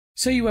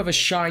Say you have a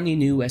shiny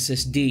new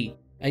SSD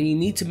and you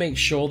need to make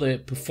sure that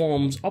it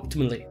performs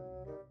optimally.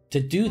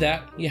 To do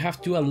that, you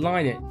have to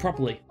align it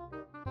properly.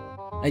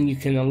 And you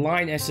can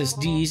align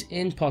SSDs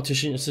in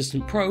Partition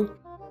Assistant Pro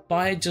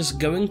by just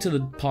going to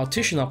the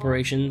partition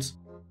operations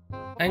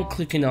and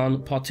clicking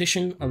on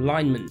Partition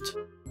Alignment.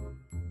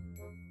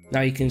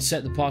 Now you can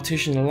set the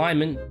partition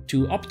alignment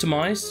to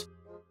optimized,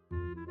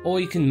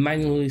 or you can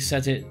manually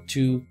set it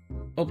to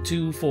up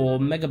to 4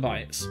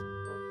 megabytes.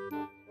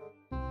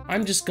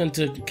 I'm just going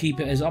to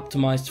keep it as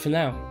optimized for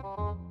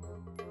now.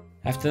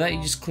 After that,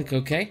 you just click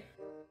OK,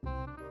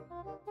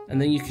 and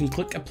then you can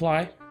click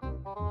Apply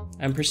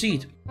and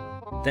proceed.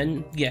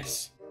 Then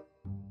yes.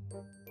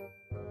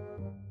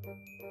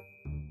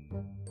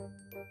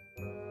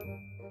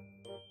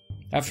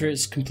 After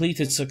it's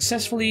completed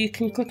successfully, you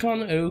can click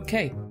on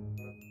OK.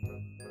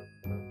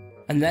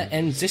 And that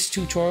ends this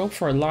tutorial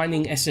for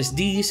aligning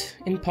SSDs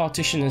in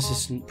Partition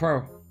Assistant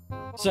Pro.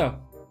 So,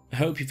 I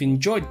hope you've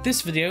enjoyed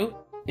this video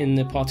in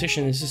the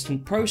Partition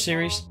Assistant Pro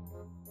series.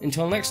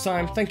 Until next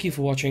time, thank you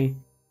for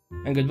watching,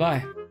 and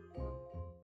goodbye.